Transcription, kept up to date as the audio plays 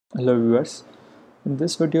Hello viewers, in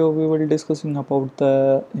this video we will discussing about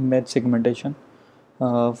the image segmentation.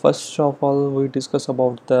 First of all, we discuss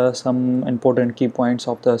about the some important key points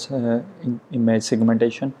of the image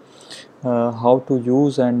segmentation, how to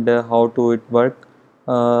use and how to it work.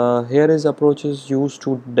 Here is approaches used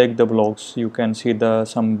to deck the blocks. You can see the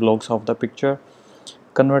some blocks of the picture.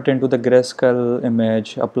 Convert into the grayscale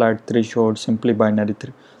image, applied threshold, simply binary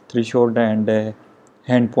threshold and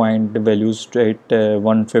hand point values at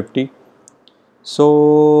 150.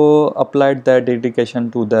 So applied that dedication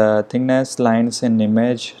to the thickness lines in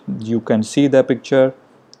image, you can see the picture.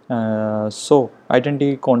 So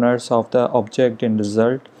identity corners of the object in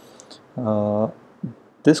result. uh,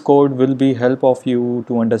 this code will be help of you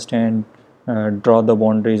to understand, draw the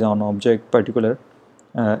boundaries on object particular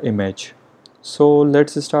image. So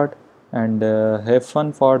let's start and have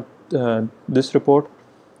fun for this report.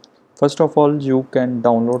 First of all, you can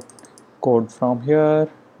download code from here,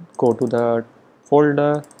 go to the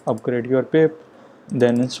folder, upgrade your pip,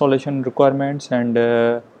 then installation requirements and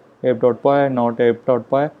app.py, not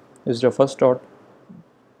app.py is the first dot,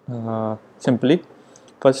 simply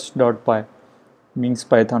first.py means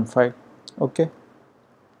Python file. Okay.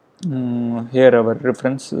 Here our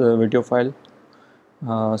reference video file.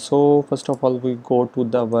 So first of all, we go to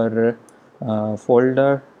our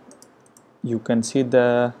folder. You can see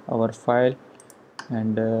the our file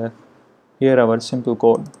and here our simple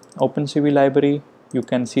code. OpenCV library, you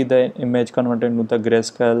can see the image converted into the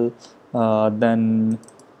grayscale. Then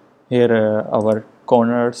here our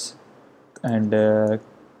corners and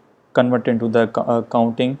convert into the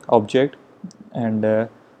counting object and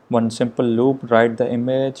one simple loop, write the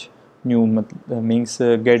image new means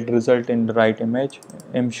get result in the right image.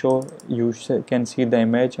 Show you can see the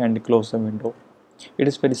image and close the window. It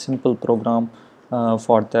is very simple program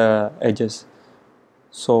for the edges.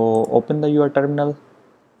 So open your terminal,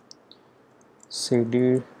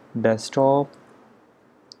 cd desktop,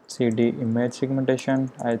 cd image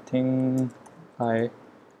segmentation. I think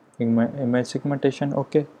image segmentation.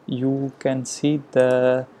 Okay, you can see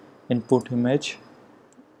the input image.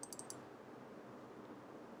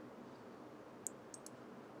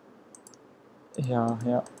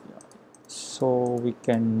 Yeah, so we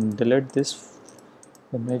can delete this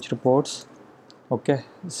image reports. Okay,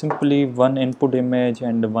 simply one input image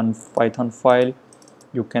and one Python file.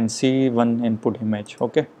 You can see one input image.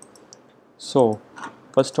 Okay, so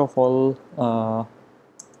first of all,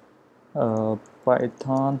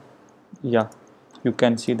 Python, yeah, you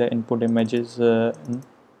can see the input images.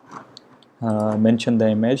 Mention the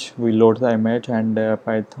image, we load the image and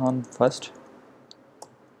Python first.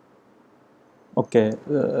 Okay,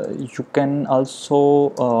 you can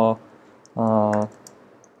also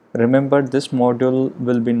remember this module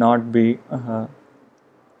will be not be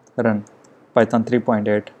run Python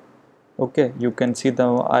 3.8. okay, you can see the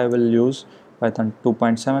I will use Python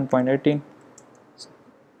 2.7.18.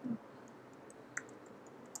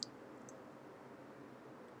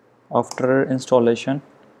 After installation,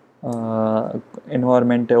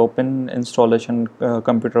 environment open installation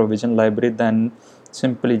computer vision library, then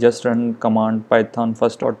simply just run command python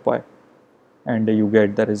first.py and you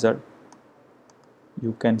get the result.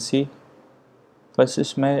 You can see first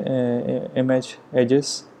is my image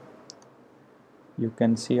edges. You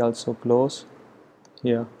can see also close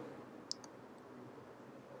here.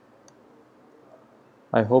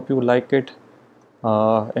 I hope you like it,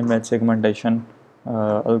 image segmentation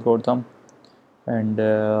algorithm, and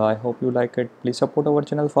I hope you like it. Please support our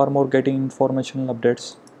channel for more getting informational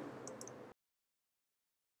updates.